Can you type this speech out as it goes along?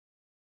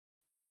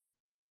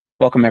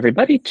Welcome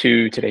everybody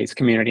to today's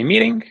community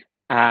meeting.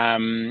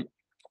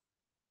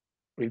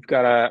 We've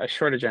got a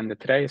short agenda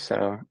today,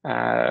 so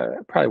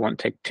probably won't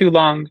take too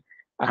long.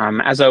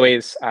 As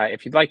always,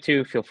 if you'd like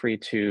to, feel free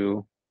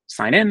to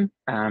sign in,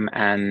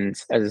 and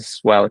as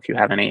well, if you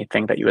have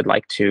anything that you would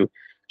like to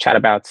chat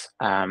about,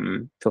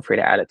 feel free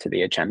to add it to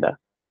the agenda.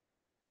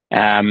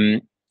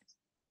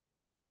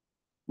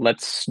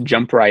 Let's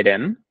jump right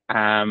in.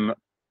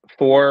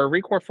 For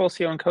Recore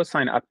Fulcio and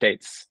Cosign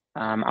updates,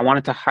 I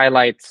wanted to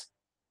highlight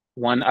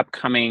one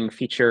upcoming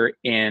feature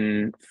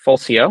in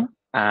Fulcio.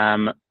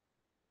 One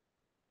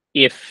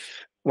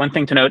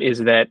thing to note is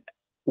that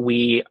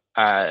when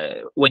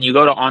you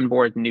go to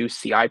onboard new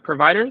CI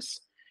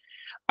providers,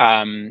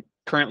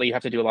 currently you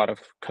have to do a lot of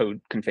code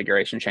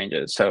configuration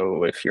changes.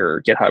 So if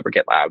you're GitHub or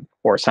GitLab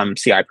or some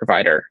CI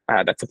provider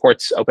that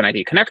supports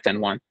OpenID Connect and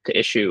want to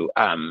issue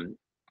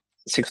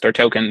Sigstore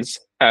tokens,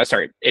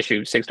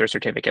 issue Sigstore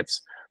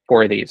certificates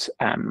for these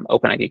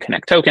OpenID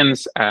Connect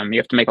tokens, you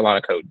have to make a lot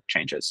of code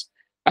changes.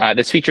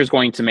 This feature is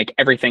going to make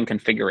everything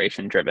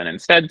configuration driven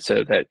instead,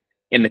 so that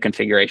in the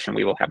configuration,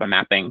 we will have a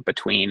mapping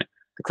between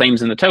the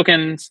claims and the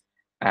tokens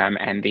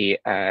and the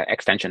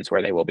extensions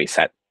where they will be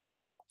set.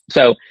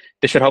 So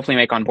this should hopefully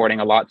make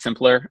onboarding a lot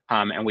simpler.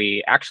 And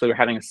we actually were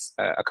having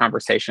a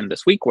conversation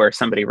this week where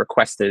somebody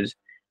requested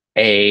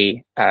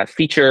a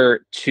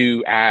feature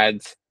to add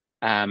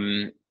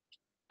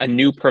a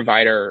new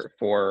provider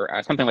for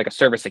something like a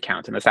service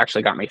account. And this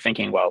actually got me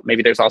thinking, well,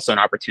 maybe there's also an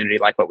opportunity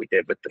like what we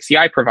did with the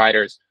CI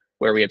providers,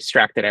 where we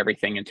abstracted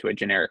everything into a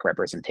generic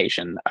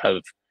representation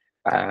of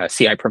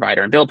CI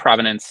provider and build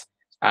provenance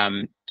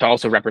to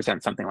also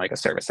represent something like a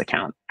service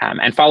account,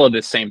 and follow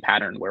this same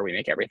pattern where we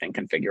make everything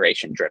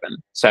configuration driven.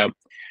 So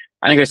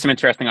I think there's some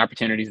interesting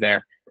opportunities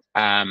there.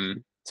 More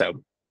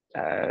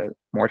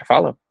to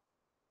follow.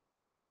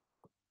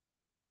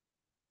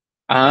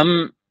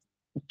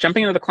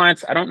 Jumping into the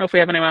clients, I don't know if we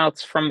have anyone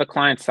else from the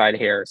client side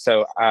here.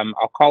 So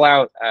I'll call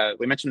out,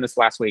 we mentioned this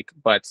last week,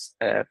 but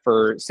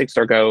for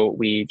Sigstore Go,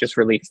 we just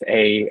released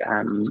a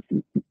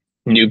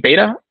new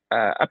beta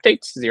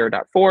update,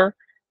 0.4,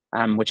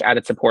 which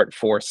added support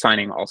for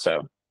signing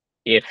also.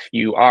 If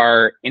you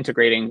are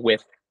integrating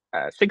with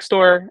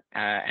Sigstore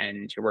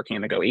and you're working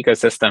in the Go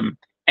ecosystem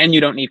and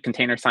you don't need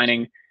container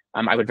signing,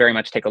 I would very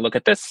much take a look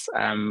at this.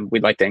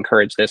 We'd like to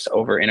encourage this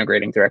over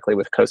integrating directly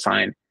with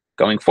Cosign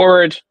going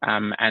forward,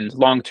 and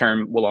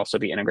long-term, we'll also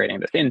be integrating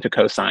this into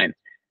Cosign,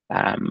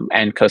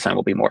 and Cosign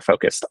will be more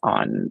focused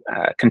on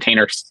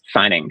container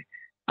signing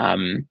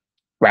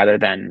rather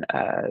than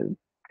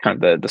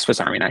kind of the Swiss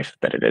Army knife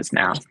that it is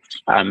now.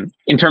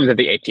 In terms of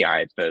the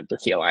API, the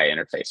CLI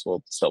interface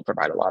will still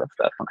provide a lot of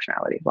the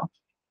functionality as well.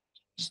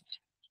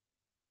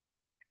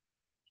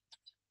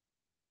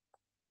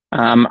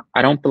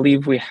 I don't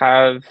believe we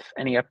have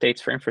any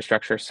updates for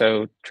infrastructure.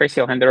 So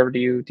Tracy, I'll hand it over to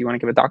you. Do you want to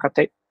give a doc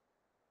update?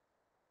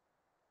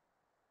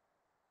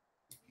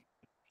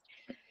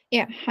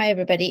 Yeah, hi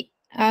everybody.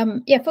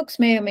 Yeah, folks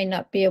may or may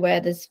not be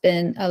aware there's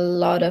been a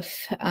lot of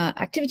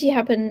activity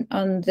happen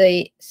on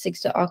the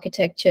Sigstore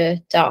architecture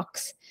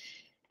docs.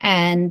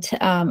 And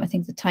I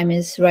think the time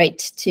is right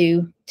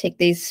to take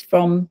these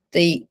from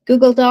the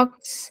Google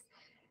Docs.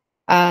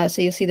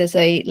 So you'll see there's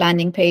a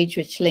landing page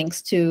which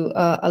links to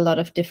a lot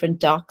of different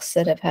docs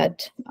that have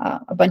had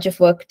a bunch of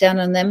work done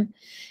on them.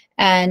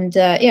 And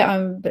yeah,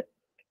 I'm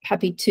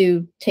happy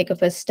to take a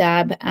first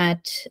stab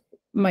at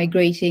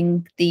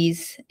migrating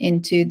these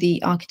into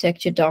the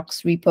architecture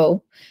docs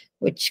repo,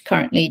 which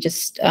currently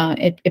just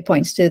it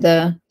points to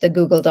the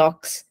Google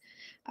Docs.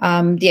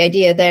 The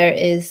idea there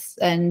is,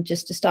 and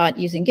just to start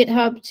using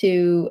GitHub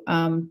to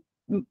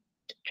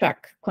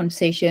track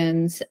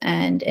conversations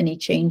and any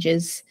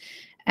changes.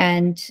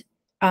 And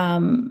I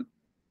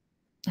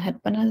had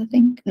one other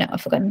thing. No,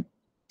 I've forgotten.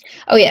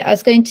 Oh yeah, I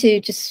was going to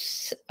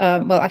just,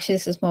 well, actually,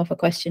 this is more of a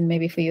question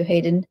maybe for you,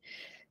 Hayden.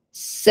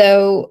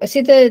 So I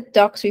see the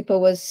docs repo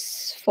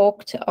was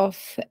forked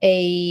off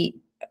a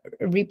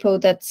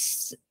repo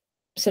that's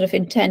sort of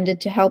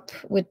intended to help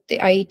with the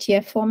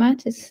IETF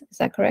format. Is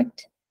that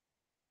correct?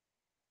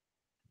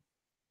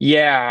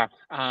 Yeah.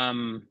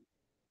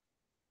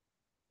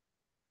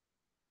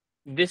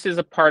 This is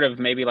a part of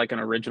maybe like an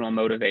original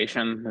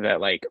motivation that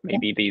like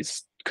maybe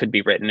these could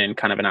be written in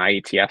kind of an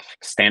IETF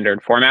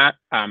standard format.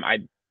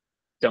 I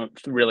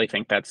don't really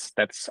think that's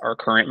our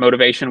current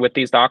motivation with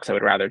these docs. I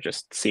would rather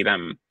just see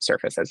them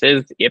surface as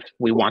is. If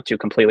we want to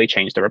completely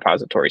change the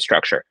repository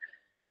structure,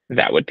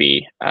 that would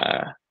be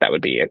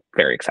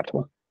very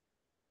acceptable.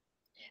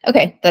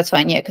 Okay, that's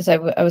fine. Yeah, because I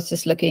was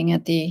just looking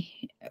at the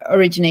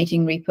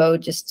originating repo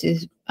just to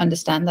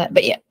understand that.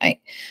 But yeah,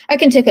 I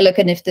can take a look,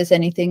 and if there's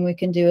anything we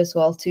can do as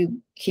well to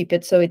keep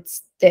it so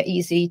they're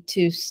easy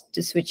to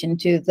switch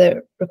into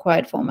the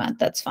required format,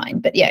 that's fine.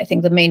 But yeah, I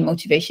think the main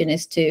motivation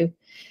is to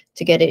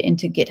get it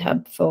into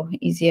GitHub for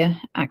easier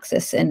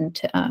access and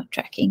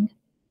tracking.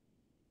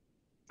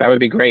 That would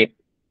be great.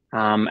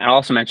 And I'll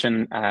also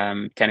mention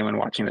to anyone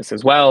watching this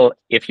as well,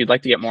 if you'd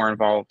like to get more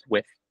involved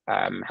with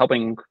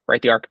helping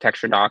write the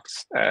architecture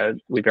docs,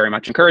 we very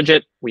much encourage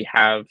it. We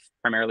have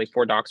primarily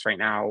 4 docs right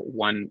now.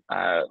 One,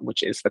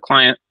 which is the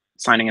client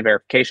signing and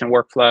verification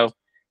workflow,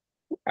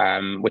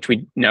 which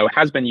we know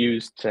has been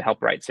used to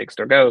help write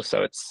Sigstore Go,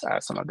 so it's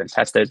some have been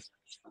tested.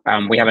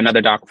 We have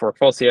another doc for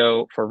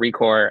Fulcio, for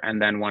Recore,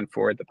 and then one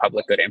for the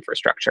public good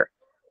infrastructure.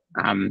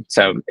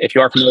 So if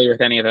you are familiar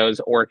with any of those,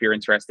 or if you're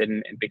interested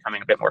in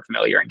becoming a bit more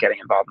familiar and getting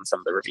involved in some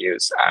of the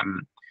reviews,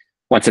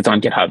 once it's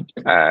on GitHub,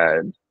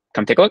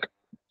 come take a look.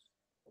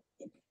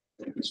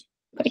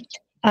 Great.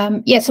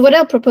 Yeah, so what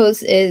I'll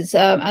propose is,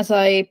 as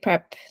I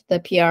prep the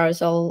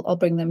PRs, I'll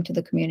bring them to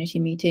the community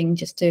meeting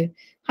just to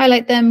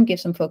highlight them, give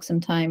some folks some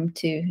time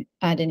to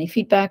add any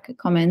feedback,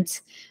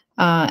 comments,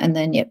 and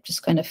then, yeah,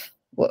 just kind of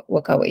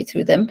work our way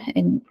through them.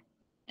 And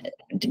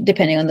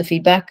depending on the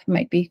feedback,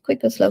 might be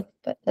quick or slow,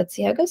 but let's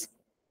see how it goes.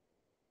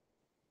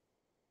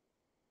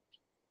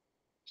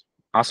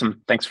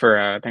 Awesome. Thanks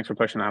for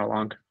pushing that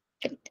along.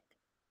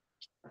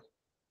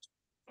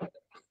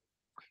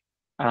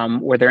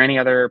 Were there any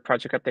other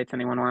project updates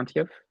anyone wanted to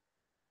give?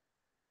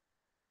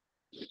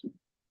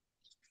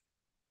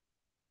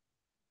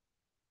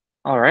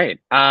 All right.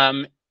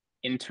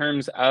 In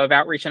terms of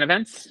outreach and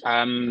events,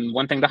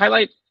 one thing to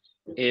highlight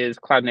is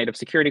Cloud Native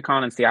Security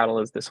Con in Seattle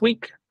is this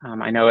week.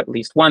 I know at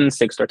least one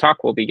Sigstore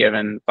talk will be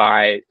given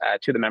by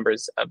 2 of the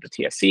members of the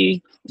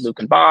TSC, Luke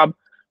and Bob,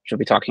 which will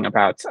be talking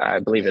about, I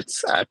believe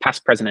it's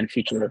past, present, and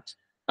future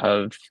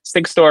of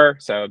Sigstore,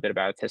 so a bit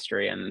about its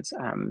history and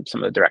some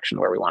of the direction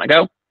where we want to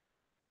go.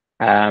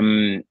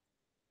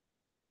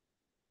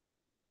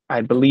 I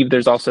believe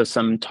there's also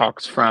some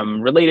talks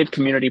from related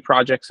community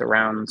projects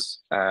around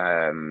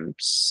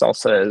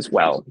Salsa as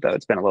well, though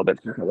it's been a little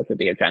bit to look at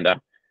the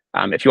agenda.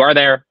 If you are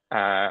there,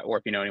 or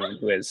if you know anyone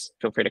who is,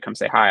 feel free to come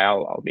say hi.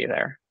 I'll be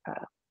there.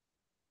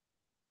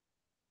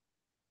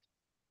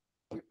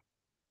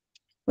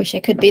 Wish I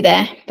could be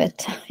there,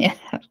 but yeah,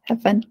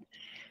 have fun.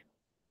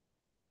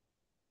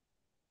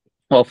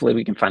 Hopefully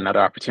we can find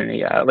another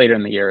opportunity later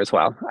in the year as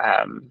well.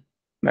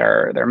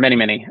 There are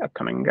many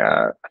upcoming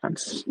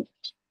events.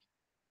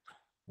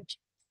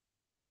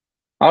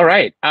 All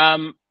right.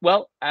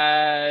 Well,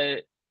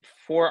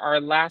 for our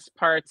last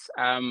part,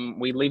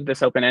 we leave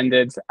this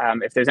open-ended.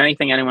 If there's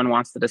anything anyone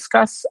wants to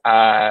discuss,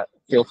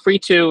 feel free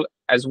to.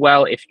 As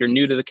well, if you're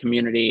new to the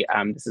community,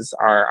 this is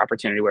our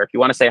opportunity where if you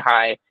want to say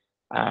hi,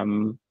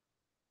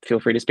 feel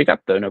free to speak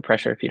up, though no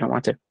pressure if you don't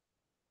want to.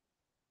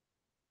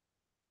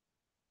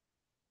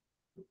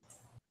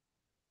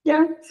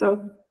 Yeah,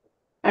 so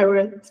I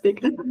will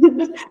speak.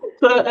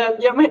 So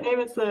yeah, my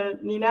name is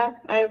Nina.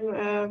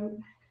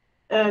 I'm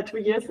 2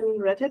 years in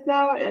Red Hat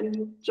now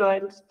and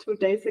joined 2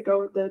 days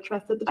ago the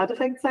Trusted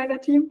Artifact Signer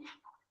team.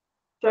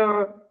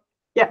 So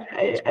yeah,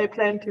 I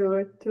plan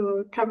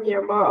to come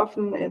here more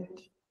often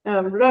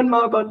and learn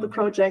more about the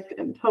project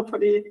and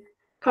hopefully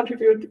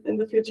contribute in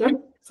the future.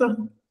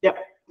 So yeah.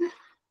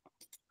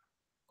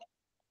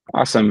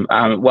 Awesome.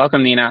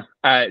 Welcome, Nina.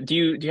 Do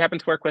you happen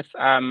to work with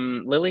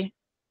Lily?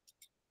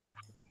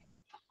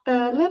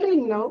 Lily,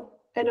 no,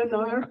 I don't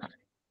know her.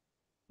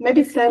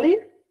 Maybe Sally.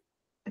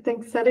 I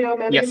think Sally or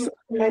maybe yes.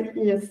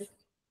 Yes.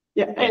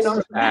 Yeah, yes.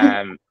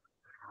 I know.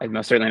 I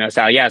most certainly know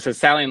Sally. Yeah, so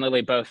Sally and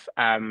Lily both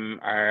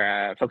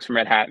are folks from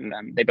Red Hat,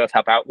 and they both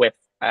help out with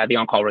the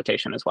on-call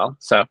rotation as well.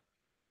 So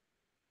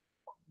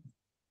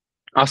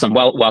awesome.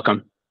 Well,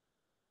 welcome.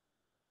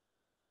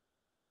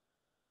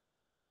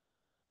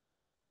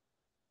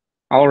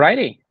 All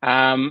righty.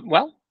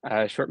 Well,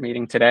 short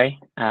meeting today.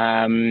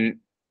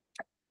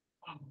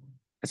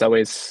 As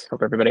always,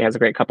 hope everybody has a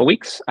great couple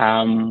weeks.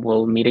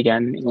 We'll meet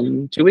again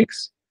in 2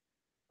 weeks.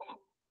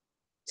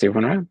 See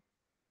everyone around.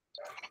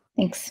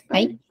 Thanks.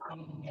 Bye.